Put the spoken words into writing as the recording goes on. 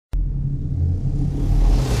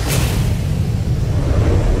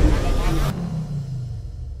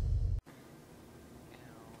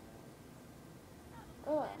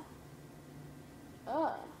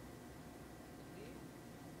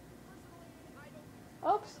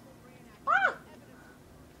Oops. Ah!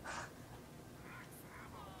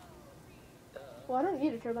 Well, I don't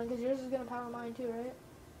need a turbine because yours is gonna power mine too, right?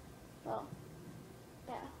 Well,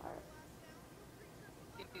 yeah. All right.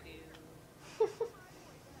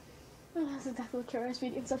 That's exactly what Kara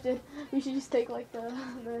Speed and stuff did. We should just take like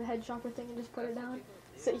the head chopper thing and just put it down.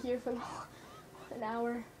 Sit here for an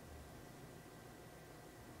hour.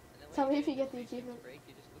 Tell me if you get the achievement.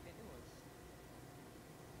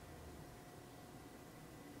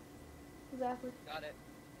 Exactly. Got it.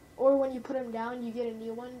 Or when you put them down, you get a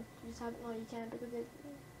new one. You just have no, you can't because it.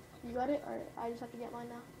 You got it, or I just have to get mine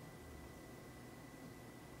now.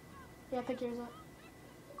 Yeah, pick yours up.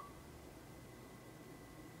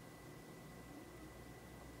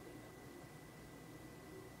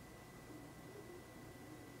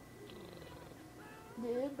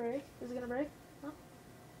 Did it break? Is it gonna break? No.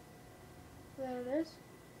 There it is.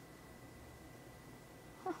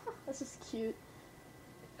 This is cute.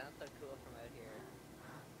 It sounds so cool from out here.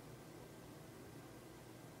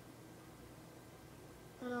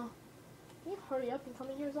 I know. Can you hurry up and come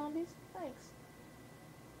in here, zombies? Thanks.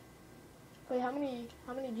 Wait, how many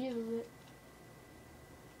G's was it?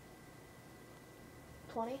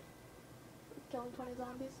 20? Killing 20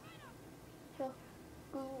 zombies? Kill.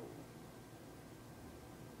 Boom.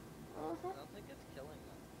 I don't think it's killing them.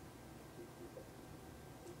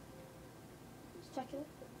 Just checking it.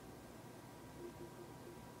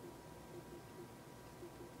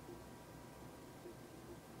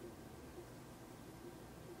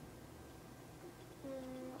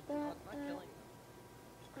 No, it's not killing them.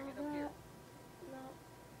 Bring it up here. No.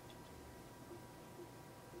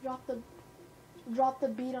 Drop the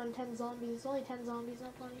beat on 10 zombies. It's only 10 zombies,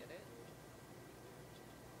 not 20. Get it?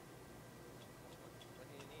 What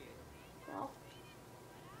do you need? Well,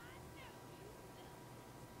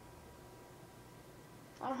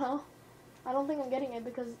 I don't know. I don't think I'm getting it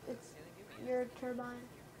because it's your turbine.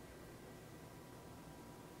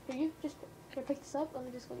 Here, you just here, pick this up. Let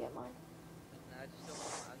me just go get mine. No, I just don't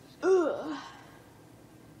want. I'm just gonna.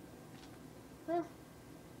 Huh.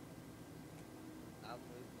 I'll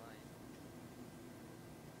move mine.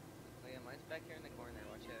 Oh yeah, mine's back here in the corner.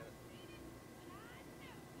 Watch out.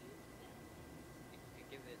 You can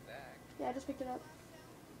give it back. Yeah, I just picked it up.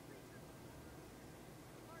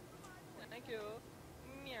 Thank you.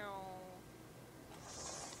 Meow.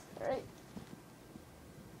 Alright.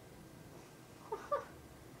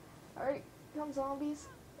 Alright, come zombies.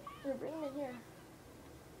 Here, bring them in here.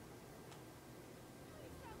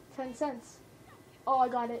 10 cents. Oh, I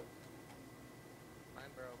got it. Mine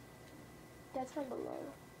broke. That's from below.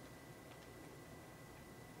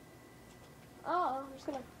 Oh, I'm just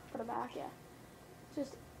gonna put it back, yeah.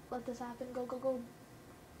 Just let this happen. Go, go, go.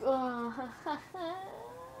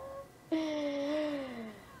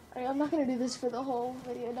 Alright, I'm not gonna do this for the whole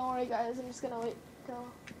video. Don't worry, guys. I'm just gonna wait till...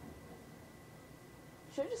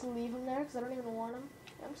 Should I just leave him there? Because I don't even want him.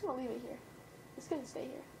 Yeah, I'm just gonna leave it here. It's gonna stay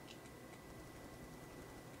here.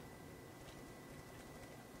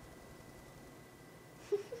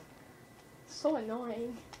 So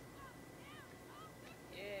annoying.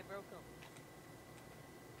 Yeah, I broke him.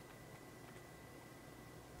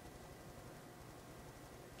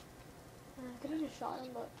 I could have just shot him,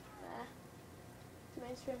 but nah. Too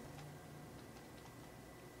mainstream.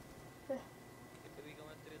 Are we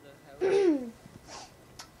going through the house?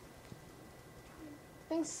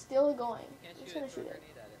 Thing's still going. You can't I'm just shoot gonna it. shoot Throw a it.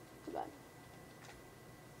 grenade at it. Too bad.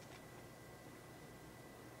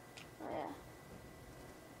 Oh yeah.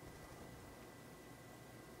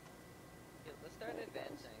 Yeah, let's start There it goes.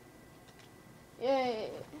 advancing. Yay.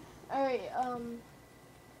 Alright,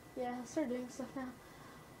 yeah, I'll start doing stuff now.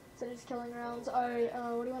 Instead of just killing rounds. Alright,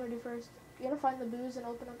 what do you want to do first? You gotta find the booze and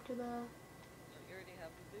open up to the... No, you already have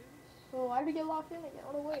the booze. Oh, why did we get locked in again?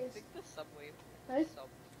 What a I waste. think the subway Right? sub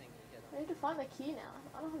thing you get I need to find the key now.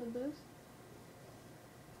 I don't have the booze.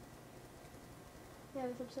 Yeah,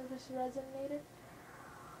 the subsurface resonated.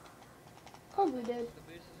 Probably did. The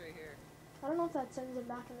booze is right here. I don't know if that sends it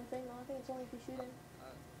back in the thing though. I think it's only if you shoot him.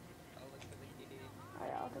 I'll look for the key.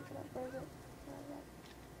 Alright, I'll pick it up. Where is it?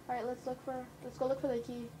 Alright, let's go look for the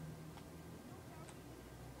key.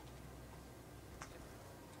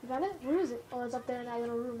 You got it? Where is it? Oh, it's up there in that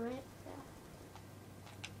little room, right? Yeah.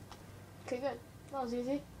 Okay, good. That was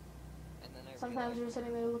easy. And then I Sometimes you're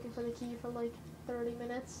sitting there looking for the key for like 30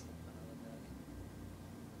 minutes.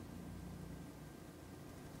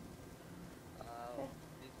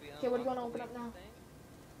 Okay, what do you want to open up now?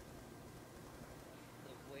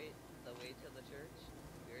 The way to the church.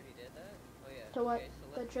 We already did that. Oh yeah. To what? Okay, so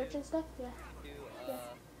The let's church and stuff? Yeah. do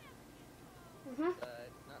Mhm.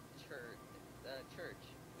 not church. The church.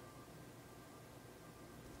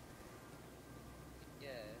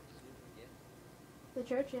 The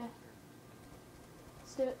church, yeah.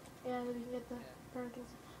 Let's do it. Yeah, we can get the perk and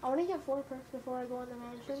stuff. I want to get 4 perks before I go in the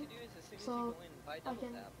What mansion. you do is as soon as So, you go in, buy double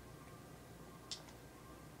can- tap.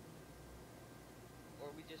 Or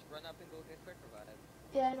we just run up and go get quick revive.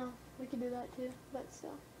 Yeah, I know. We can do that too, but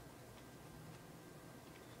still.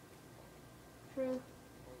 True.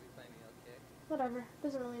 Or we play meal kick. Whatever.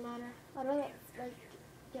 Doesn't really matter. I'd rather, like,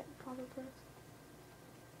 get proper perks.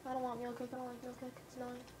 I don't want meal kick. I don't like meal kick. It's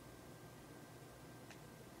annoying.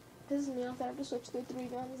 This is me if I have to switch through 3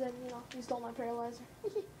 guns and, you know, you stole my paralyzer.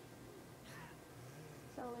 It's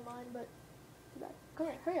not really mine, but too bad. Come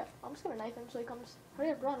here, hurry up. I'm just gonna knife him so he comes.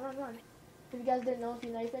 Hurry up, run, run, run. If you guys didn't know, if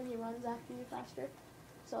you knife him, he runs after you faster.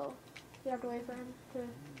 So, you have to wait for him to...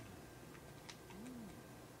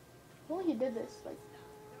 Well, he did this, like,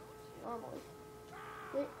 normally.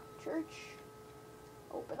 Wait, church.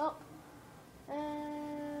 Open up.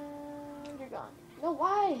 And you're gone. No,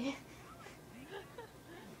 why?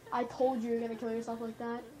 I told you were gonna kill yourself like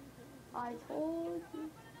that. I told you.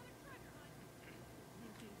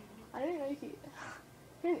 I didn't know you could.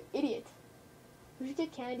 You're an idiot. We should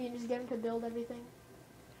get Candy and just get him to build everything.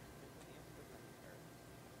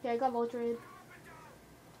 Yeah, I got Voltrade.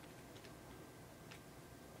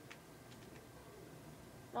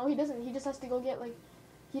 No, he doesn't. He just has to go get, like,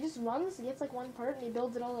 he just runs, he gets, like, 1 part, and he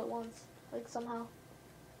builds it all at once. Like, somehow.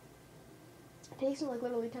 It takes him, like,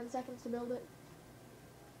 literally 10 seconds to build it.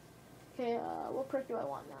 Okay, what perk do I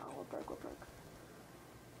want now? What perk?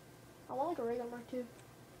 I want, like, a ray gun mark, too.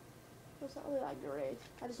 It's not really that great.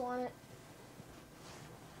 I just want it.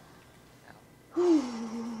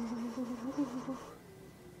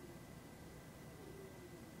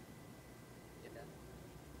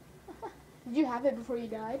 Did you have it before you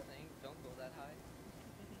died? Don't go that high.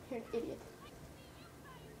 You're an idiot.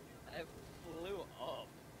 I flew up.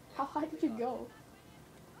 How high did you go?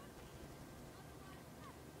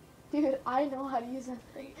 Dude, I know how to use that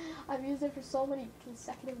thing. I've used it for so many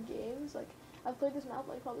consecutive games. Like, I've played this map,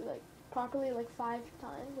 like, probably, like, properly, like, 5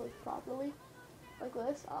 times, like, properly. Like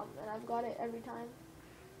this, and I've got it every time.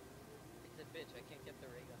 It's a bitch, I can't get the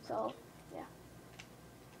ray gun. So, yeah.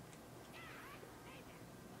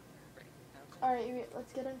 Alright,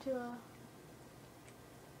 let's get into a...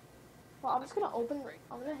 Well, I'm just gonna open...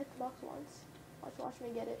 I'm gonna hit the box once. Watch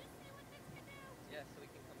me get it. Yeah, so we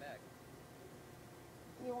can come back.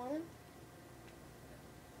 You want him?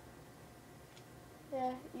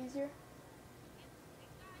 Yeah, easier.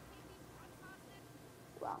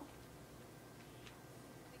 Wow.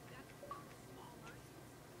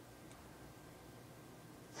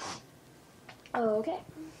 Okay.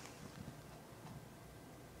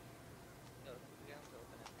 No, we have to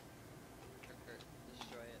open it. Or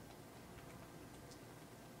destroy it.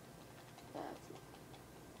 Yeah,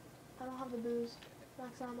 I don't have the booze.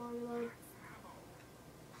 Max ammo, reload.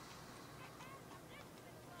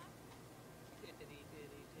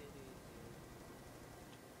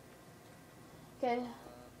 Okay.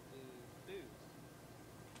 Booze.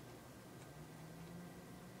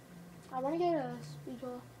 I want to get a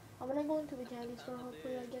speedball. I'm gonna go into the candy store.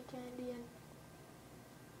 Hopefully, I get candy and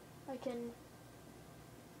I can.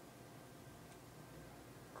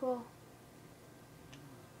 Cool.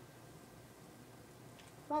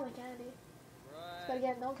 Found the candy. Right. Just gotta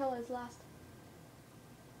get. Don't kill it. It's last.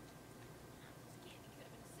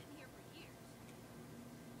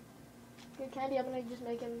 Good candy. I'm gonna just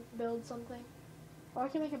make him build something, or I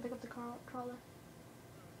can make him pick up the crawler.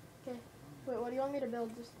 Okay. Wait. What do you want me to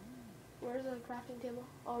build? Just. Where's the crafting table?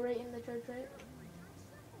 Oh, right in the church, right?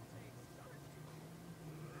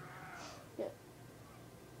 Yeah.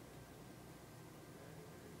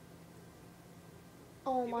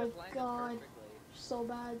 Oh my god. So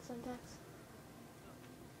bad, syntax.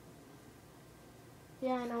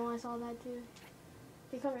 Yeah, I know, I saw that too.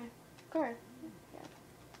 Okay, come here. Come here. Yeah.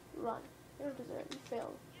 Run. You don't deserve it. You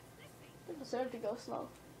failed. You don't deserve to go slow.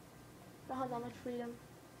 You don't have that much freedom.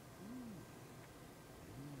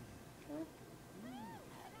 Huh?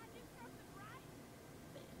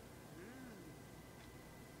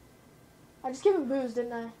 I just gave him booze,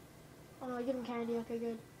 didn't I? Oh no, I gave him candy. Okay,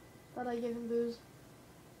 good. Thought I gave him booze.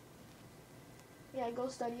 Yeah, go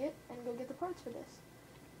study it and go get the parts for this.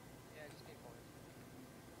 Yeah, just get points.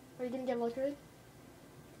 Are you gonna get Voltrade?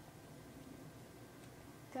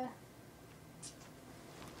 Okay.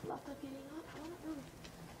 Laptop heating up. I don't know.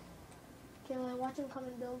 Okay, well, watch him come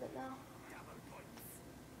and build it now.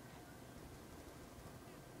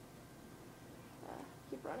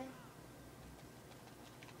 Keep running.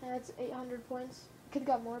 Yeah, it's 800 points. Could've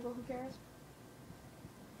got more, but who cares?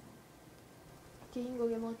 Okay, you can go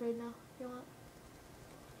get Voltrade now if you want.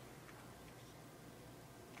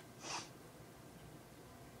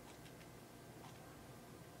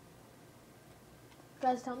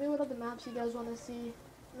 Guys, tell me what other maps you guys want to see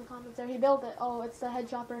in the comments there. He built it. Oh, it's the head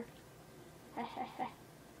chopper. I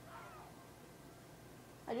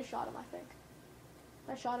just shot him, I think. If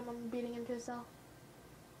I shot him, I'm beating him to a cell.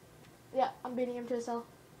 Yeah, I'm beating him to a cell.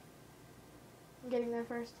 I'm getting there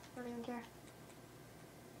first. I don't even care.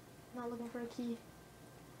 I'm not looking for a key.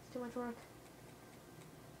 It's too much work.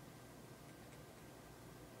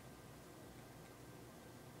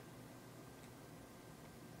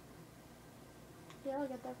 Yeah, I'll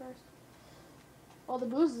get there first. Oh, the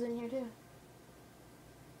booze is in here too.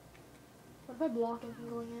 What if I block him from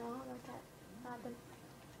going in? Oh, that can't happen.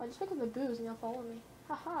 I'll just pick up the booze and you'll follow me.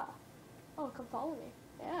 Haha. Oh, come follow me.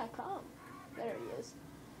 Yeah, come. There he is.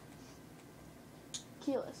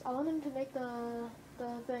 Keyless. I want him to make the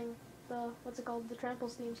thing, what's it called, the trample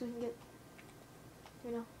steam, so we can get,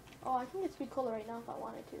 you know. Oh, I can get speed cola right now if I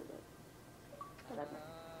wanted to, but whatever.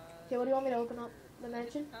 Okay, what do you want me to open up? The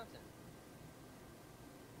mansion? Fountain.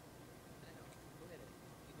 I know. Go hit it.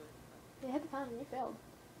 You go hit the fountain. Yeah, hit the fountain. You failed.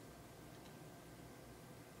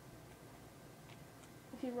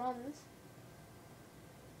 If he runs,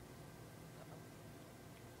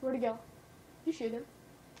 where'd he go? You shoot him.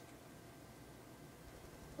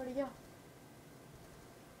 Where'd he go?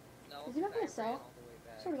 No, Is he back in I his cell? ran all the way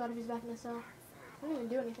back. I swear to God if he's back in his cell. I didn't even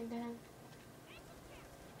do anything to him.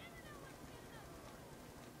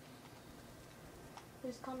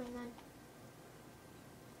 He's coming then.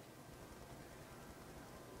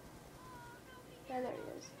 Yeah, there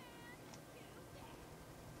he is.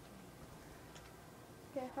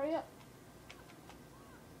 Okay, hurry up.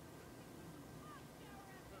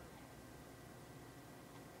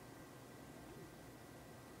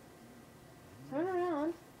 Turn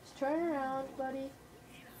around. Just turn around, buddy.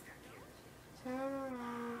 Turn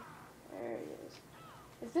around. There he is.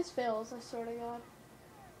 If this fails, I swear to God.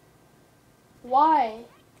 Why?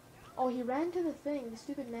 Oh, he ran to the thing, the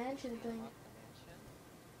stupid mansion thing. Unlock the mansion.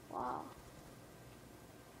 Wow.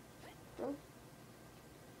 Really?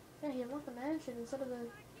 Yeah, he unlocked the mansion instead of the...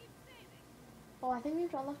 Oh, I think we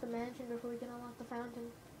have to unlock the mansion before we can unlock the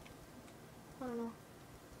fountain. I don't know.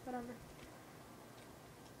 Whatever.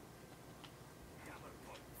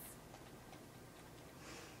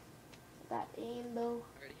 That aim, though.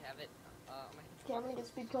 I already have it. Okay, I'm gonna get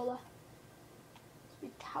speed cola.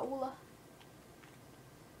 Speed cola.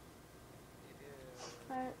 You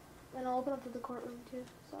do. Alright, and I'll open up to the courtroom too,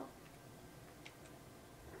 so.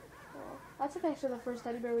 Well, that's like actually the first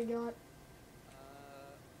teddy bear we got.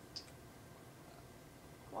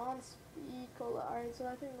 Come on, speed cola. Alright, so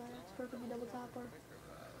I think the next perk would be double tap or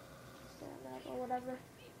stand that or whatever.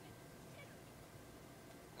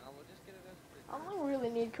 We'll just get it as quick. I don't really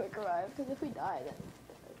need quick revive, because if we die, then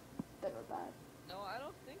we're bad. No, I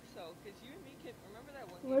don't think so, because you and me can remember that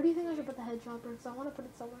one Where do you think I game should put the head chopper? Because I want to put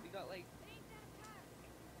it somewhere. we got like...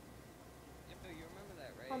 Yo, you remember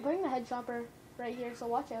that, right? I'm putting the head chopper right here, so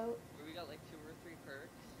watch out. Where we got like 2 or 3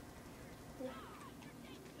 perks? Yeah.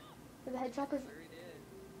 Did the head chopper... Sure we did.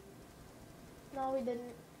 No, we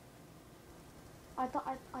didn't. I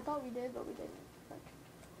thought we did, but we didn't. Like,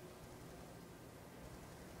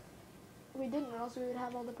 we didn't, or else we would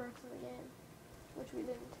have all the perks in the game, which we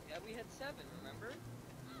didn't. Yeah, we had 7, remember?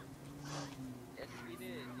 Yes, we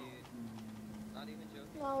did, dude. Not even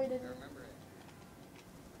joking. No, we I didn't. remember it.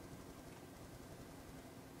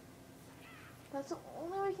 That's the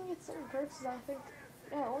only way we can get 7 perks is I think...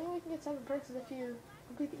 Yeah, only way we can get 7 perks is if you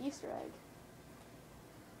complete the Easter egg.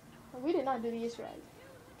 Well, we did not do the Easter egg.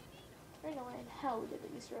 There ain't no way in hell we did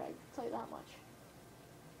the Easter egg, I'll tell you that much.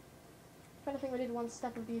 If anything, we did one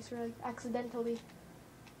step of the Easter egg, accidentally.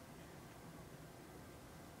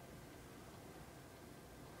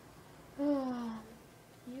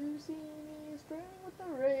 You see me spraying with the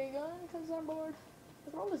ray gun because I'm bored.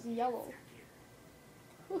 The world is yellow.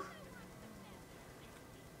 Whew.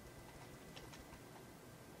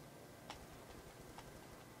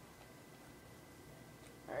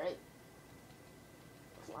 Alright.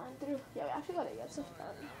 Flying through. Yeah, we actually gotta get stuff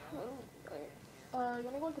done. You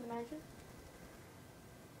wanna go into the mansion?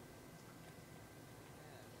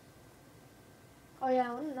 Oh yeah,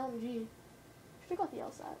 I want an LMG. Should've got the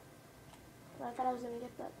LSAT. But I thought I was gonna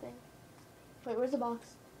get that thing. Wait, where's the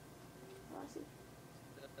box? Oh, I see.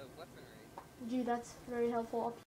 The weaponry. Gee, that's very helpful.